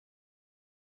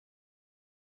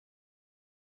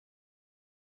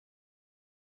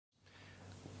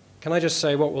can I just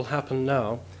say what will happen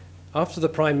now? After the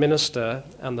Prime Minister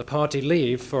and the party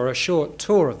leave for a short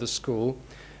tour of the school,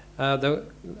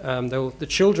 the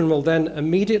children will then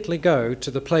immediately go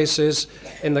to the places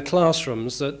in the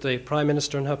classrooms that the Prime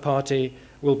Minister and her party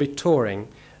will be touring.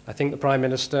 I think the Prime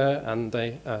Minister and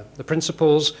the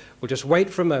principals will just wait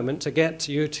for a moment to get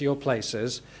you to your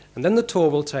places, and then the tour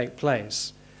will take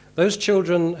place. Those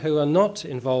children who are not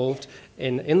involved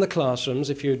in the classrooms,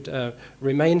 if you'd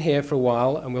remain here for a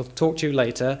while, and we'll talk to you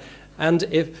later. And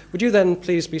would you then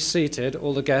please be seated,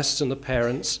 all the guests and the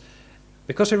parents?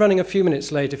 Because we're running a few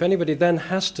minutes late, if anybody then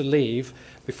has to leave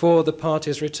before the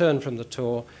parties return from the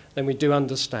tour, then we do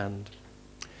understand.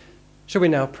 Shall we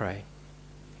now pray?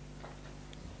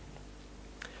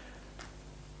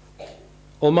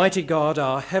 Almighty God,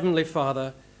 our Heavenly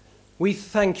Father, we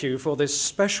thank you for this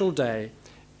special day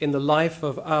in the life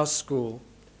of our school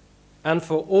and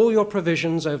for all your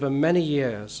provisions over many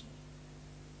years.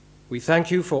 We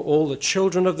thank you for all the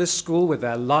children of this school with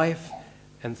their life,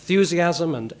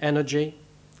 enthusiasm and energy.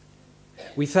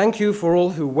 We thank you for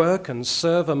all who work and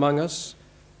serve among us,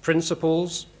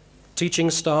 principals, teaching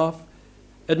staff,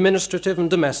 administrative and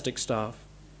domestic staff,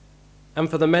 and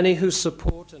for the many whose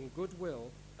support and goodwill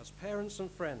as parents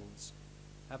and friends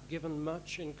have given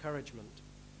much encouragement.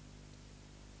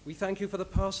 We thank you for the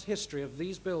past history of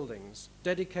these buildings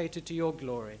dedicated to your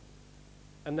glory.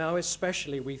 And now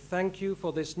especially we thank you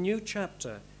for this new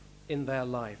chapter in their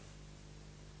life.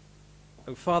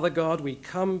 Oh, Father God, we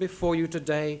come before you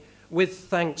today with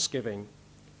thanksgiving,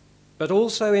 but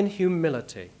also in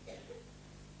humility.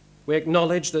 We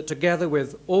acknowledge that together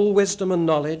with all wisdom and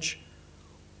knowledge,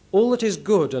 all that is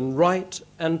good and right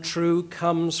and true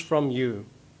comes from you.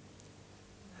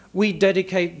 We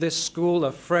dedicate this school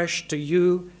afresh to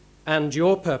you and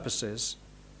your purposes,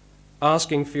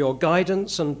 asking for your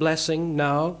guidance and blessing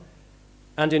now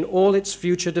and in all its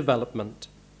future development.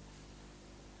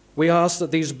 We ask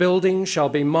that these buildings shall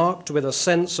be marked with a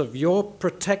sense of your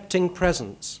protecting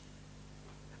presence,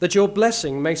 that your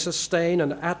blessing may sustain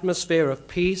an atmosphere of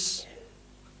peace,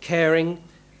 caring,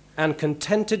 and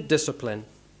contented discipline.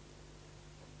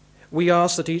 We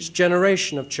ask that each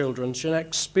generation of children shall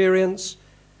experience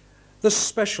the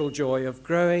special joy of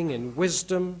growing in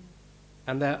wisdom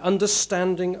and their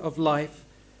understanding of life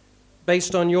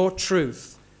based on your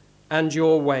truth and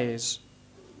your ways.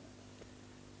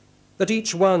 That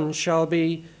each one shall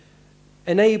be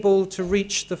enabled to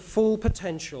reach the full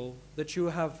potential that you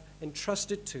have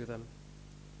entrusted to them,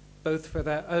 both for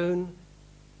their own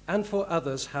and for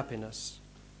others' happiness.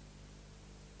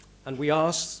 And we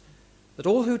ask that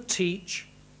all who teach,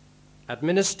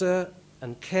 administer,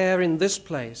 and care in this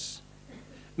place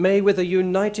may, with a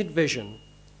united vision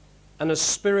and a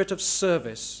spirit of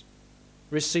service,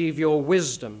 receive your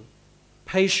wisdom,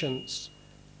 patience,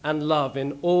 and love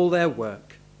in all their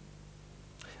work.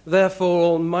 Therefore,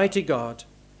 Almighty God,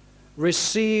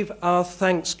 receive our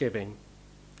thanksgiving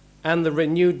and the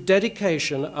renewed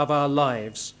dedication of our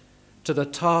lives to the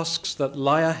tasks that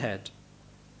lie ahead.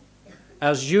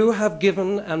 As you have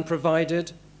given and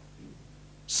provided,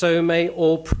 so may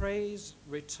all praise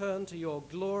return to your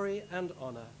glory and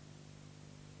honor.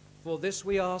 For this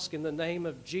we ask in the name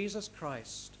of Jesus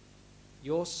Christ,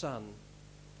 your Son,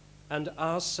 and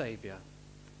our Savior.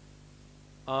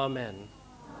 Amen.